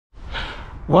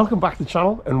Welcome back to the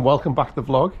channel and welcome back to the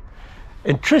vlog.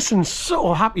 And Tristan's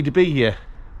so happy to be here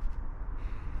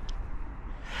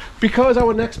because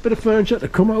our next bit of furniture to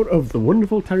come out of the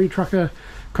wonderful TerryTracker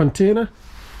container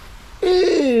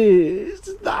is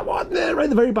that one there right at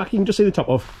the very back. You can just see the top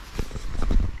of.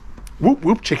 Whoop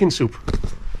whoop chicken soup.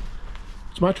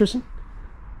 What's the matter, Tristan?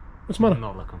 What's the matter? I'm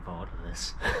not looking forward to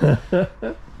this.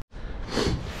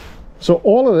 So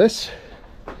all of this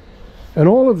and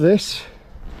all of this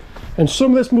and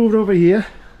some of this moved over here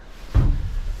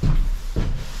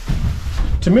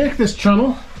to make this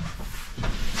channel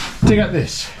to get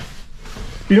this.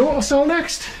 You know what I'll sell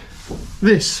next?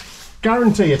 This.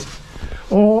 Guarantee it.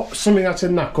 Or something that's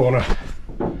in that corner.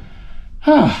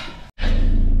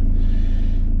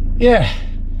 Yeah.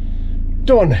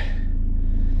 Done.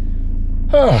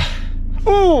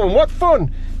 Oh, what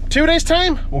fun. 2 days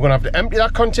time, we're going to have to empty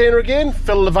that container again,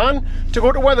 fill the van to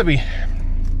go to Wetherby.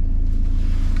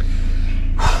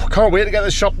 Can't wait to get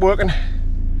this shop working.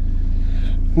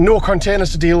 No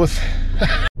containers to deal with.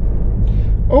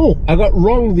 Oh, I got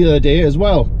wrong the other day as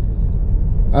well.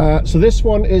 So this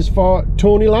one is for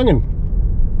Tony Langan.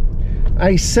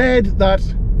 I said that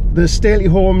the stately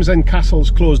homes and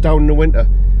castles close down in the winter.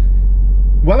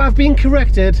 Well, I've been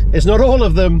corrected. It's not all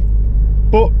of them,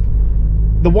 but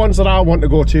the ones that I want to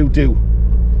go to do.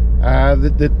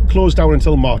 They close down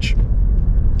until March.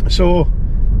 So,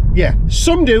 yeah,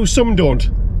 some do, some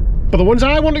don't. But the ones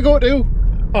I want to go to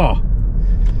are.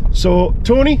 So,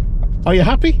 Tony, are you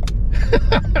happy?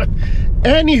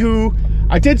 Anywho,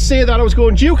 I did say that I was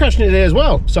going geocaching today as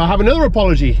well. So I have another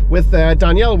apology with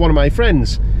Danielle, one of my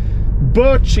friends.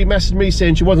 But she messaged me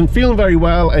saying she wasn't feeling very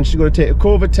well and she's going to take a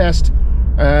COVID test.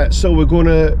 So we're going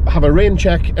to have a rain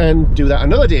check and do that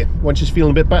another day when she's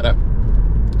feeling a bit better.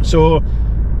 So,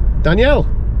 Danielle,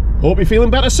 hope you're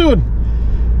feeling better soon.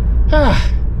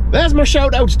 There's my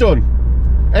shout outs done.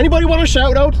 Anybody want a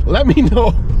shout out? Let me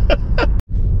know.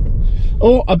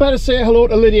 Oh, I better say hello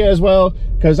to Lydia as well,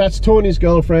 because that's Tony's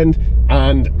girlfriend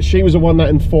and she was the one that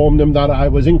informed him that I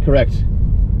was incorrect.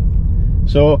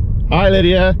 So, hi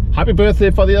Lydia, happy birthday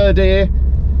for the other day.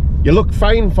 You look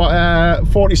fine for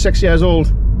 46 years old.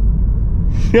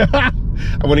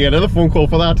 I'm going to get another phone call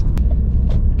for that.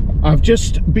 I've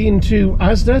just been to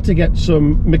Asda to get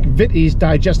some McVitie's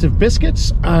digestive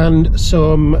biscuits and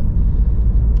some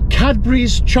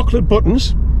Cadbury's chocolate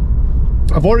buttons.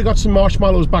 I've already got some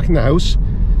marshmallows back in the house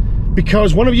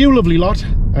because one of you lovely lot,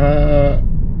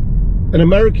 an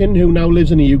American who now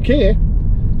lives in the UK,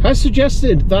 has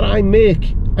suggested that I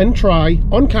make and try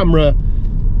on camera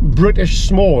British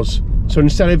s'mores. So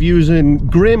instead of using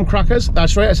graham crackers,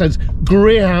 that's right, I said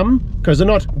graham, because they're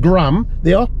not gram,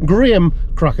 they are graham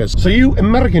crackers. So you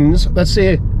Americans that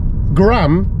say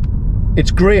gram, it's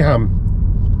graham.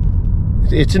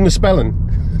 It's in the spelling.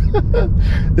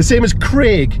 The same as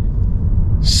Craig.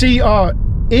 C-R-A-I-G.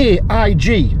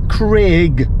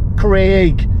 Craig.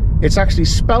 Craig. It's actually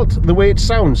spelt the way it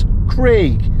sounds.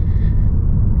 Craig.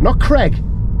 Not Craig.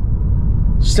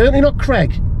 Certainly not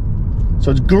Craig.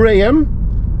 So it's Graham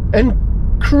and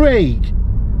Craig. Do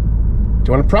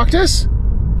you want to practice?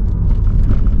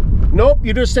 Nope,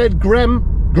 you just said Graham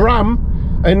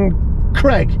and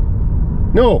Craig.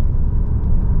 No.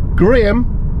 Graham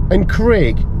and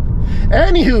Craig.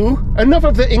 Anywho, enough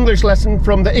of the English lesson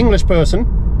from the English person.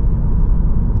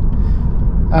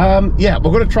 Yeah,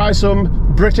 we're going to try some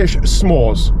British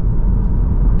s'mores.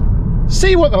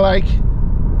 See what they're like.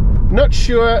 Not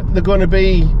sure they're going to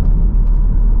be...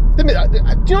 Do you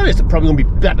know this? They're probably going to be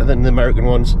better than the American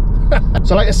ones.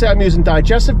 So like I say, I'm using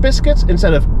digestive biscuits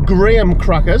instead of graham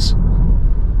crackers.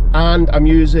 And I'm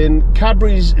using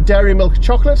Cadbury's dairy milk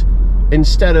chocolate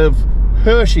instead of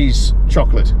Hershey's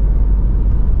chocolate.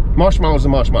 Marshmallows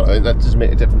and marshmallow, that doesn't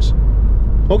make a difference.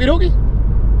 Okie dokie.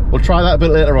 We'll try that a bit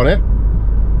later on, eh?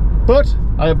 But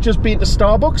I have just been to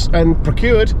Starbucks and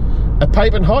procured a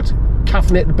piping hot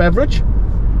caffeinated beverage.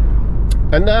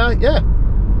 And yeah,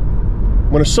 I'm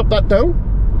going to sup that down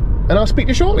and I'll speak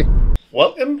to you shortly.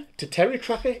 Welcome to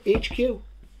TerryTracker HQ.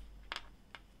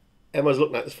 Emma's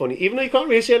looking at this funny, even though you can't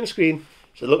really see it on the screen.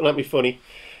 She's looking at me funny.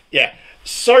 Yeah,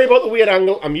 sorry about the weird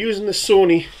angle. I'm using the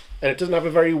Sony and it doesn't have a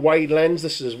very wide lens.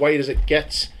 This is as wide as it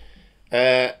gets.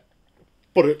 But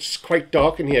it's quite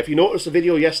dark in here. If you noticed the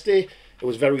video yesterday, it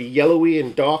was very yellowy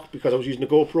and dark because I was using the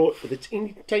GoPro with its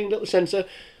tiny little sensor.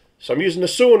 So I'm using the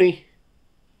Sony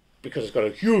because it's got a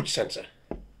huge sensor.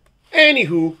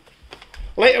 Anywho,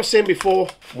 like I was saying before,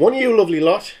 one of you lovely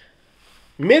lot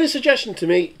made a suggestion to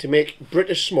me to make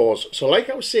British s'mores. So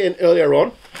like I was saying earlier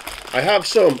on, I have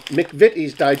some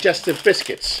McVitie's digestive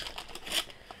biscuits,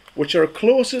 which are the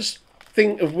closest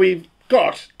thing we've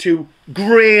got to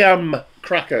graham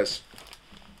crackers.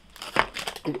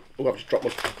 Oh, I've just dropped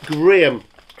one. Graham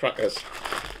crackers.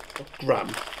 Not Graham.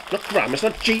 Not Graham. It's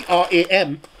not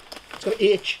G-R-A-M. It's got an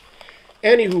H.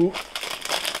 Anywho,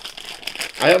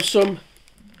 I have some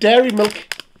Dairy Milk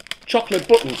chocolate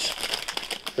buttons.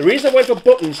 The reason I went for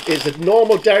buttons is that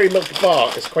normal Dairy Milk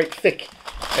bar is quite thick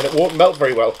and it won't melt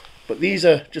very well. But these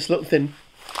are just little thin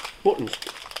buttons.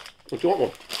 Do you want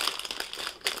one?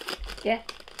 Yeah.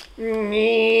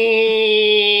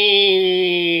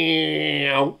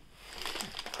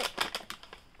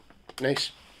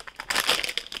 Nice.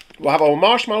 We'll have our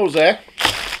marshmallows there,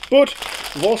 but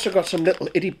we've also got some little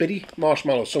itty bitty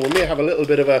marshmallows, so we may have a little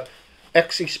bit of a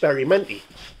experimenty.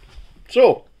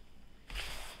 So,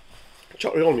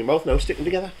 chocolate on my mouth now, sticking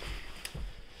together.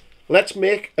 Let's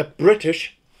make a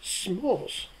British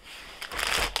s'mores.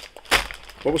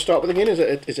 What we'll start with again is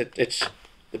it's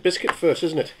the biscuit first,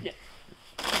 isn't it? Yeah.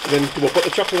 Then we'll put the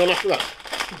chocolate on after that.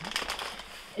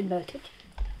 And melt it.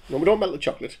 No, we don't melt the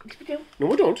chocolate. Yes, we do. No,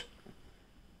 we don't.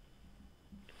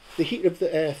 The heat of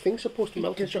the thing's supposed to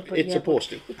melt the chocolate. It's supposed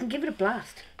to. You can give it a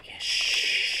blast. Yes.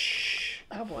 Shh.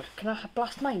 I would. Can I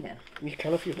blast mine then? You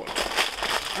can if you want.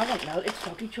 I want melted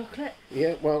soggy chocolate.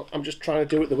 Yeah, well, I'm just trying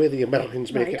to do it the way the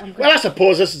Americans make Right, it. Well, I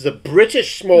suppose this is the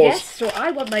British s'mores. Yes, so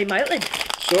I want my melted.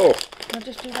 So, Can I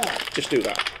just do that? just do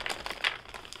that.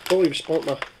 Oh, you've spoilt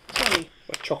my Sorry.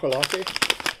 chocolate.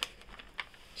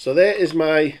 So there is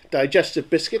my digestive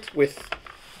biscuit with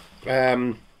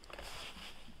Dairy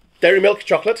Milk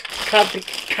chocolate,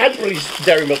 Cadbury's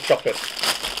Dairy Milk chocolate.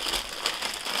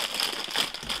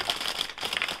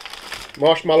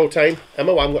 Marshmallow time.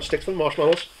 Emma, I haven't got sticks for the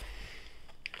marshmallows.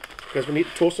 Because we need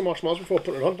to toast the marshmallows before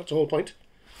putting it on, that's the whole point.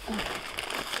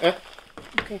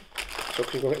 Okay. So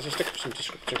can you go get us a stick for some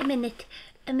description? A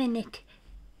minute.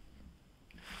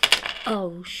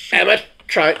 Oh, shit. Emma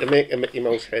tried to make a Mickey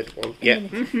Mouse head one. Yeah.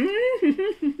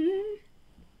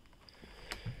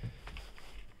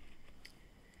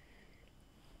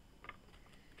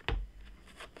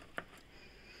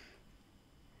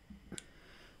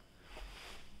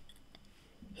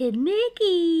 Hey,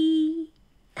 Mickey.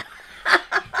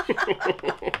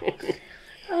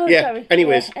 Oh, Yeah, sorry.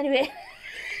 anyways. Yeah, anyway.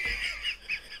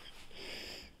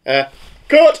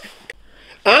 Cut!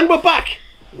 And we're back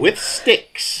with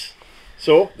sticks.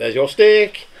 So, there's your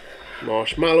stick.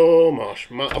 Marshmallow. I'm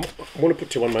going to put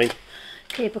 2 on mine.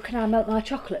 Okay, but can I melt my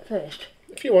chocolate first?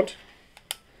 If you want.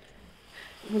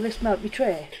 Will this melt my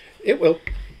tray? It will.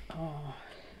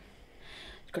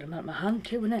 It's got to melt my hand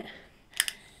too, isn't it?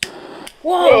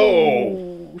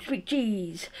 Whoa! Sweet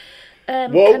cheese.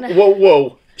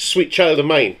 Whoa. Sweet child of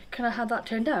mine. Can I have that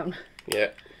turned down? Yeah.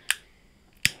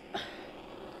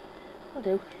 I'll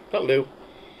do. That'll do.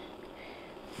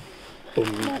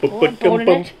 Born in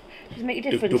it. Does it make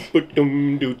a difference?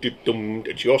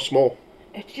 It's your small.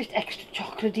 It's just extra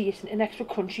chocolatey and extra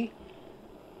crunchy.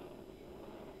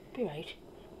 Be right.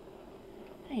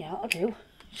 Yeah, I'll do.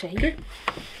 See? Okay.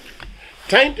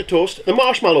 Time to toast the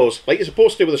marshmallows, like you're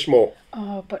supposed to do with a s'more.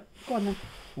 Oh, but go on then.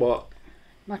 What?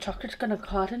 My chocolate's gonna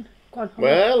harden. Go on. hold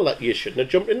on. Well, you shouldn't have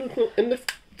jumped in the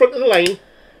front of the line.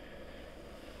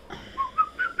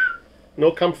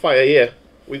 No campfire here.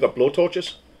 We got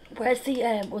blowtorches. Where's the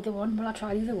other one? Will I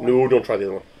try the other one? No, don't try the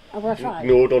other one. Oh, will I try?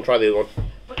 No, don't try the other one.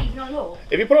 But even on low?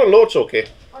 If you put it on low, it's okay.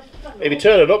 I'll just put it on If you low.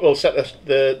 turn it up, it'll set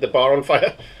the bar on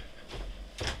fire.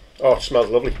 Oh, it smells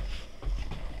lovely.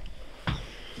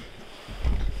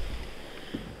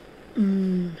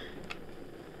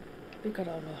 We got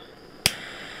on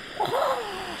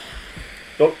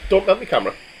low. Don't melt the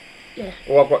camera. Yeah.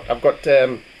 Oh, I've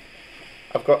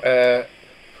got a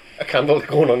candle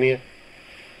going on here.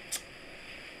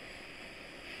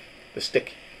 The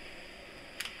stick.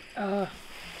 There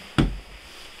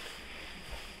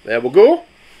we go.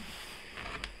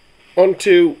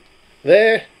 Onto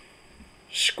there.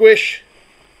 Squish.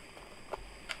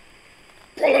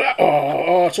 Pull it out.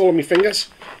 Oh, it's all on my fingers.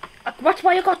 That's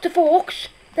why you got the forks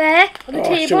there on the Oh, it's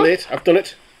too table. late. I've done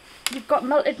it. You've got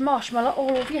melted marshmallow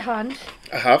all over your hands.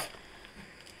 I have.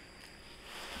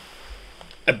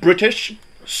 A British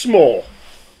s'more.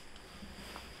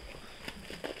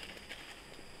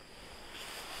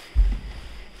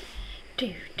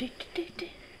 Do.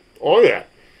 Oh yeah.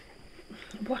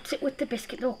 What's it with the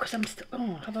biscuit though? Because I'm still.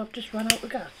 Oh, have I just run out of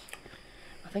gas?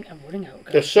 I think I'm running out of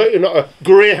gas. They're certainly not a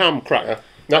Graham cracker.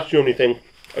 That's the only thing.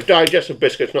 A digestive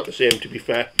biscuit's not the same, to be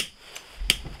fair.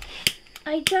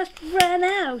 I just ran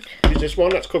out. Is this one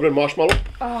that's covered in marshmallow?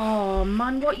 Oh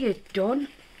man, what you done?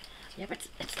 Yeah, but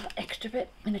it's that extra bit,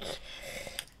 and it's.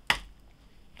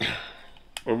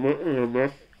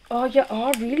 Oh, you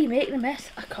are really making a mess.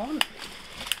 I can't.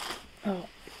 Oh.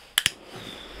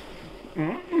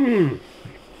 I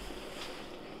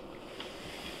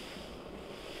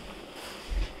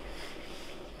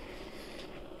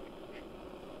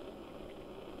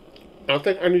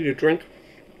think I need a drink.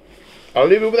 I'll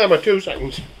leave it with Emma 2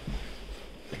 seconds.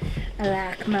 I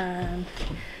like mine.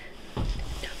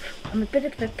 I'm a bit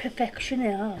of a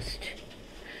perfectionist.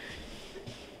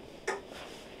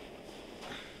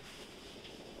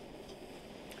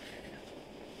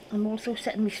 I'm also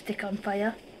setting my stick on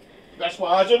fire. That's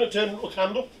why I done it, turn a little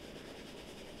candle.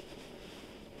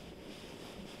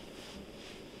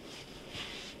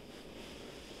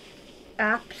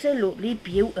 Absolutely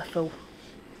beautiful.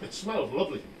 It smells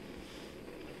lovely.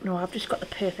 No, I've just got the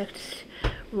perfect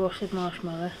roasted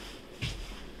marshmallow.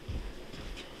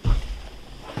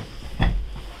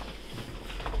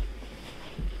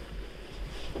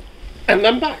 And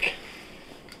I'm back.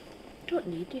 Don't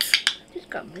need you. Just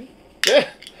got me. Yeah,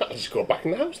 I'll just go back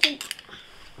in the house then.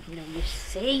 No, you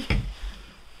see.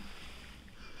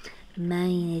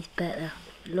 Mine is better.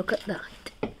 Look at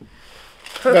that.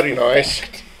 Very nice.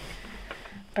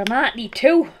 But I might need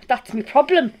two. That's my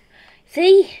problem.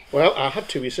 See? Well, I had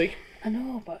to, you see. I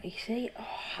know, but you see, oh,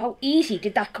 how easy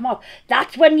did that come off?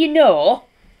 That's when you know,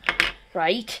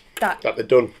 right, that That they're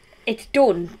done. it's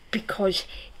done because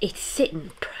it's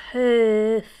sitting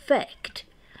perfect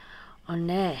on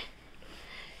there.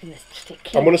 In the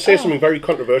stick. I'm going to say something very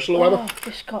controversial, Emma. I've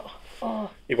just got, oh.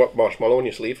 You've got marshmallow on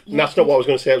your sleeve. And that's not what I was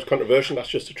going to say. It was controversial. That's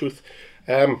just the truth.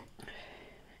 The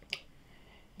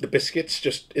biscuits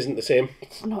just isn't the same.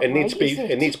 It's not It needs to right, be. is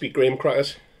it? It needs to be graham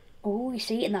crackers. Oh, you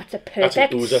see, and that's a That's an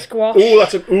perfect oozer. squash. Oh,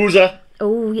 that's an oozer.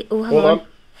 Oh, hang Hold on.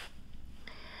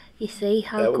 You see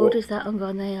how There we good go. is that one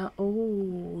gone there?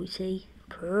 Oh, you see,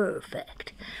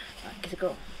 perfect. Right, give it a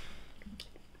go.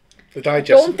 The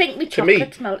digestive. Don't think me to me,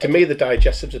 chocolate's melted. to me, the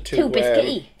digestives are too. Too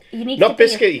biscuity. You need Not to be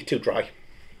biscuity, too dry.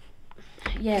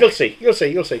 Yeah. You'll see. You'll see.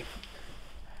 You'll see.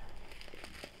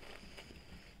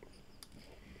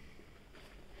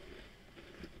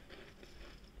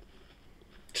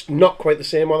 It's not quite the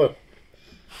same, are they?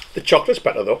 The chocolate's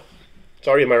better though.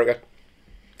 Sorry, America.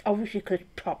 Obviously, because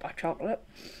proper chocolate.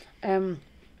 But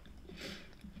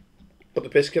the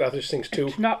biscuit, I just think, is too.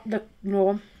 It's not the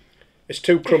no. It's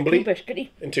too crumbly Too biscuity.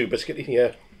 and too biscuity.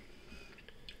 Yeah.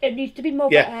 It needs to be more.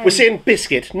 Yeah. We're saying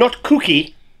biscuit, not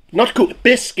cookie, not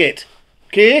biscuit.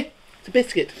 Okay. It's a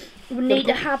biscuit. We need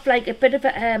to have like a bit of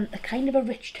a kind of a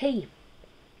rich tea.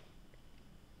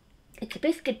 It's a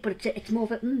biscuit, but it's more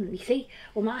of a you see.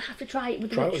 We might have to try it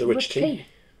with, Try it a with a rich tea.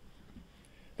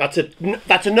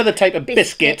 That's another type of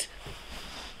biscuit.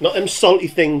 Not them salty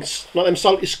things. Not them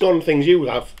salty scone things you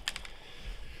have.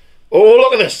 Oh,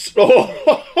 look at this.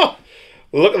 Oh,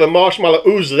 look at the marshmallow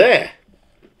ooze there.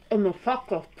 And the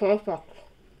chocolate's perfect.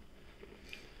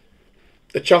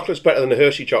 The chocolate's better than the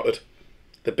Hershey chocolate.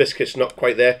 The biscuit's not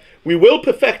quite there. We will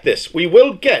perfect this. We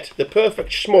will get the perfect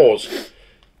s'mores.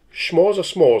 S'mores or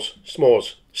s'mores?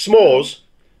 S'mores. S'mores.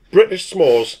 British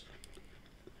s'mores.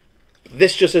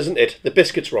 This just isn't it. The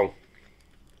biscuit's wrong.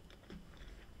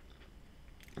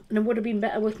 And it would have been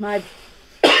better with my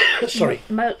Sorry.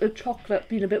 melted chocolate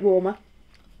being a bit warmer.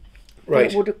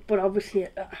 Right. But obviously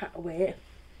it had to wait.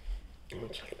 Oh,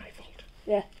 it's not my fault.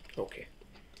 Yeah. Okay.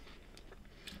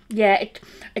 Yeah, it's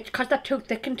because they're too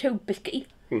thick and too biscuity.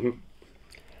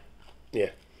 Yeah.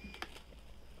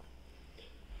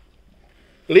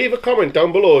 Leave a comment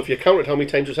down below if you counted how many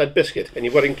times you said biscuit, and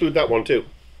you've got to include that one too.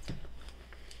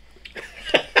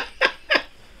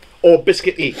 Or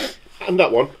biscuity, and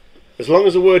that one. As long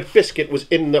as the word biscuit was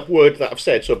in the word that I've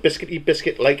said, so biscuity,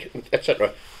 biscuit, like,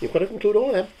 etc., you've got to include all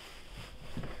of them.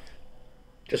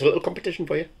 Just a little competition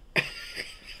for you.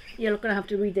 You're going to have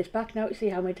to read this back now to see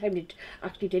how many times it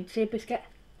actually did say biscuit.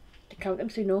 To count them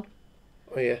so you know.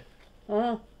 Oh yeah.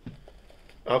 Oh.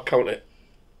 I'll count it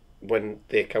when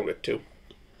they count it too.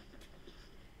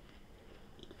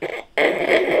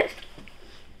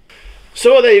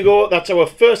 So there you go, that's our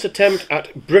first attempt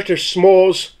at British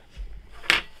s'mores.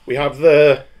 We have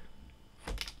the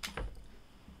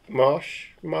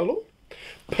marshmallow.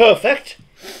 Perfect.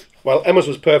 Well, Emma's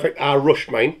was perfect, I rushed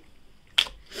mine.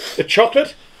 The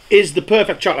chocolate is the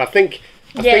perfect chocolate. I think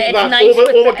it's that nice with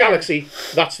over the, Galaxy,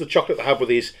 that's the chocolate I have with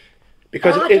these.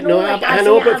 Because Oh, I it, don't know, no, like, I I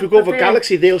know, see but if we go I've for preferred-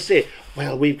 Galaxy, they'll say,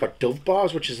 well, we've got Dove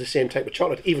bars, which is the same type of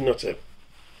chocolate, even though it's a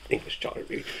English chocolate,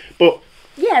 really. But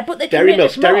Yeah, but they can Dairy make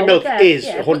milk- a s'more Dairy milk with is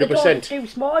yeah, 100%. But they don't do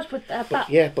s'mores with that.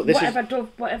 yeah, but this whatever is Dove,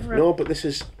 whatever. no, but this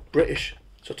is British,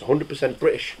 so it's 100%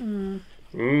 British.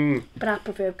 But I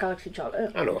prefer Galaxy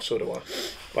chocolate. I know, so do I.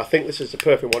 But I think this is the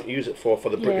perfect one to use it for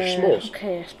the British s'mores.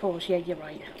 Okay, I suppose. Yeah, you're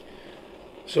right.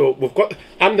 So we've got...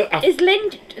 And Is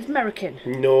Lind American?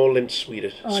 no, Lind's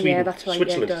Swedish. Oh, Sweden. yeah, that's right.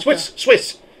 Switzerland. Yeah, Swiss.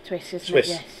 Swiss, isn't Swiss.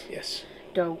 it? Yes. Yes.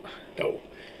 Dough. No.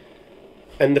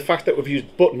 And the fact that we've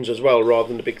used buttons as well rather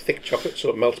than the big thick chocolate, so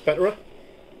it melts better.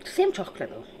 Same chocolate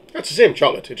though. That's the same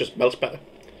chocolate, it just melts better.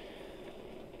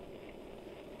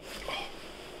 Oh,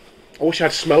 I wish I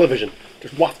had smell-o-vision.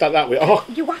 Just waft at that way. Oh,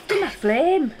 You whacked in that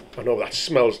flame. I know, that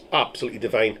smells absolutely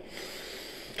divine.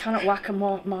 Cannot whack a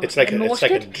more It's like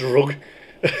a drug.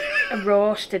 a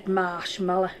roasted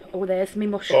marshmallow. Oh, there's me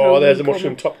mushroom. Oh, there's a coming.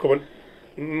 mushroom top coming.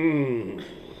 Mmm.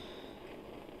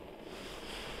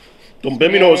 Don't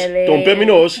burn me nose. Don't burn me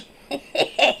nose.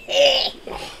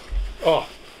 Oh.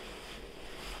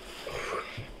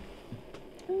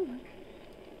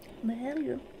 There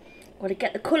you go. Got to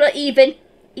get the colour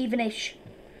evenish.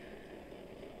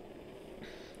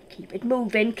 Keep it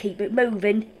moving, keep it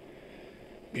moving.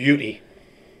 Beauty.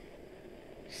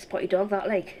 Spotty dog, that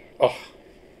leg. Oh.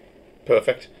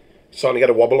 Perfect. Starting to get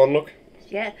a wobble on, look.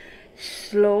 Yeah.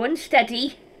 Slow and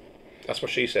steady. That's what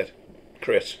she said.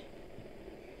 Chris.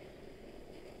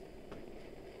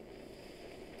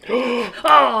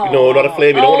 Oh, No, not a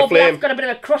flame. You don't want a flame. That's got a bit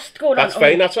of a crust going That's on.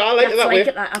 fine. That's what I like it that way.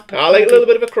 That. I like a little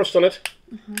bit of a crust on it.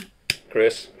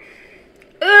 Chris.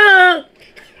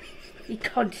 You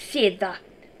can't say that.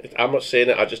 I'm not saying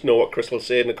it. I just know what Chris will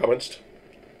say in the comments.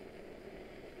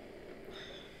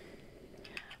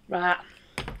 Right.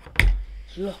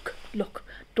 Look.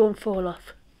 Don't fall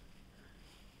off.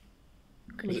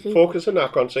 Can you Is see? it focusing? I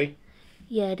can't see.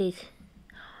 Yeah, it is.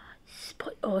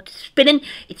 Oh, it's spinning.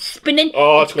 It's spinning.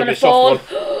 Oh, it's going to be a fall.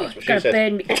 soft one. That's what It's she going to said.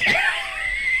 burn me.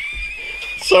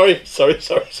 Sorry.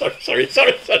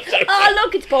 Oh,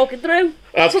 look, it's poking through.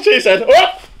 That's what she said.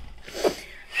 Oh!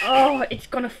 Oh, it's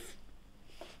going to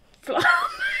flop.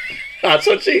 That's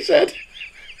what she said.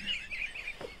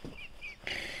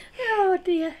 Oh,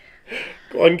 dear.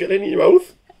 Go on, get it in your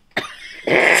mouth.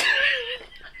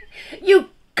 You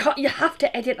can't. You have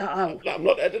to edit that out. I'm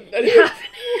not editing You anything. have.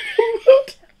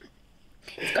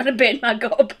 It's going to burn my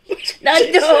gob.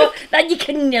 No, that you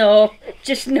can know.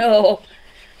 Just know.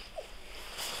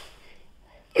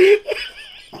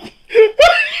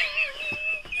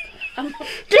 I'm not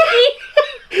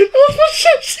That's what she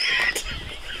said.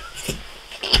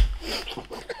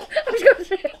 I was going to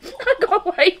say, I got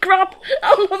white crap.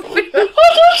 I love it. That's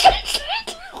what she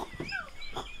said.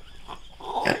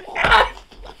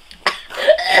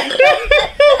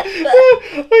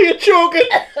 Are you joking?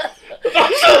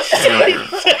 That's what she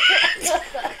said.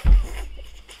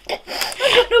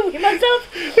 I don't know myself.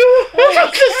 That's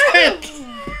what she said.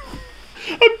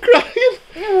 I'm crying.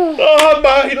 Oh,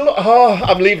 man. Oh,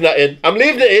 I'm leaving that in. I'm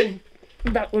leaving it in.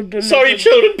 That would do. Sorry,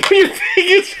 children. Put your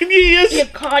fingers in your ears. You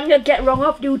can't get wrong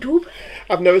off YouTube.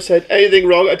 I've never said anything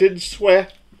wrong. I didn't swear.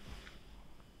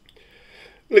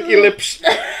 Lick your lips.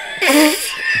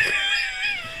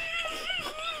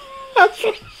 That's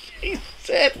what she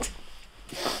said.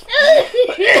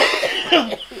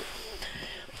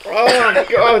 Oh,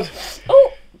 God.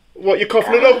 Oh. What, you're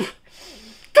coughing it up?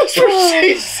 That's what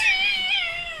she said.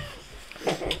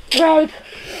 Right.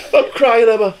 I'm crying,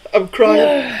 Emma. I'm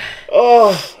crying.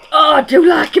 Oh. Oh, I do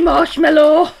like a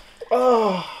marshmallow.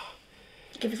 Oh.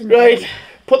 Give us a Right.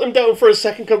 Put them down for a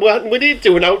second, because we need to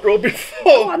do an outro before.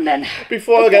 Go on then.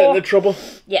 Before I get into trouble.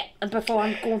 Yeah, and before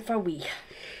I'm going for a wee.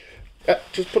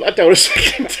 Just put that down a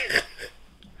second.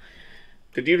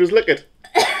 Did you just lick it?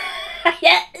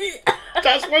 Yeah.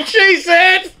 That's what she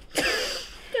said.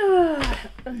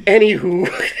 Anywho.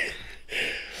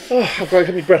 Oh, I've got to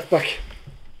get my breath back.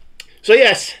 So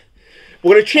yes,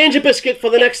 we're going to change a biscuit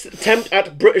for the next attempt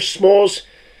at British s'mores.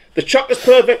 The chocolate's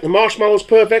perfect, the marshmallow's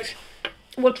perfect.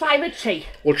 We'll try rich tea.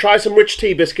 We'll try some rich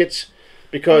tea biscuits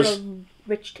because...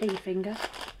 Rich tea finger.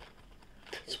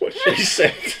 That's what she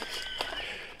said.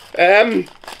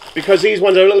 Because these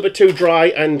ones are a little bit too dry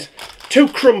and too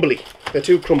crumbly. They're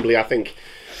too crumbly, I think.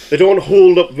 They don't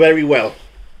hold up very well.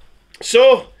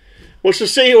 So, we'll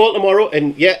see you all tomorrow.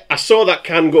 And yeah, I saw that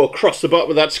can go across the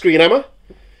bottom of that screen, Emma.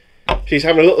 She's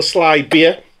having a little sly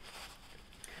beer.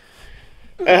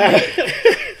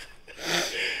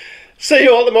 See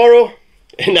you all tomorrow.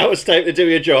 And now it's time to do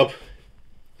your job.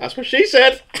 That's what she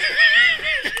said.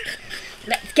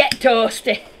 Let's get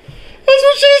toasty. That's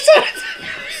what she said.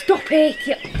 Stop it,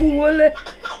 you fool.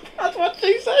 That's what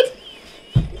she said.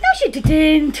 No, she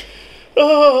didn't.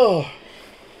 Oh.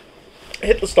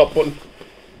 Hit the stop button.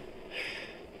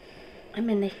 I'm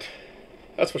in it.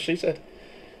 That's what she said.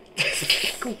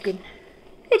 It's cooking.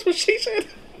 That's what she said.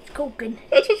 It's cooking.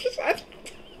 That's what she said.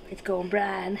 It's going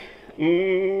brown.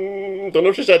 Don't know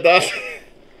if she said that.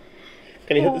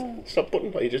 Can you hit the stop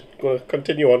button? Or are you just going to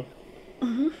continue on?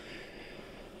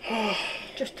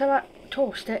 Just to like,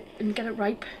 toast it and get it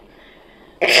ripe.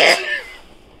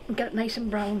 And get it nice and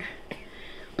brown.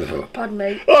 Pardon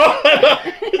me.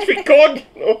 It's recorded.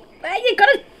 No. Well, you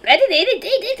gotta edit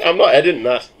it. I'm not editing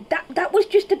that. That was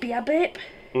just a beer babe.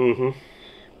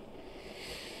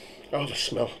 Oh, the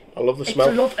smell. I love the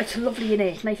smell. It's lovely in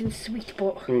it. It's nice and sweet,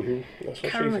 but That's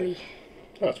what caramelly.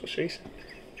 That's what she said.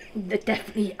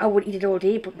 Definitely, I would eat it all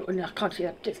day, but I can't see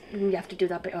that. Just, you have to do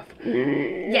that bit off.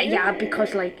 Yeah,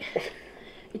 because like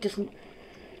it doesn't.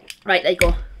 Right, there you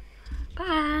go.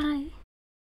 Bye.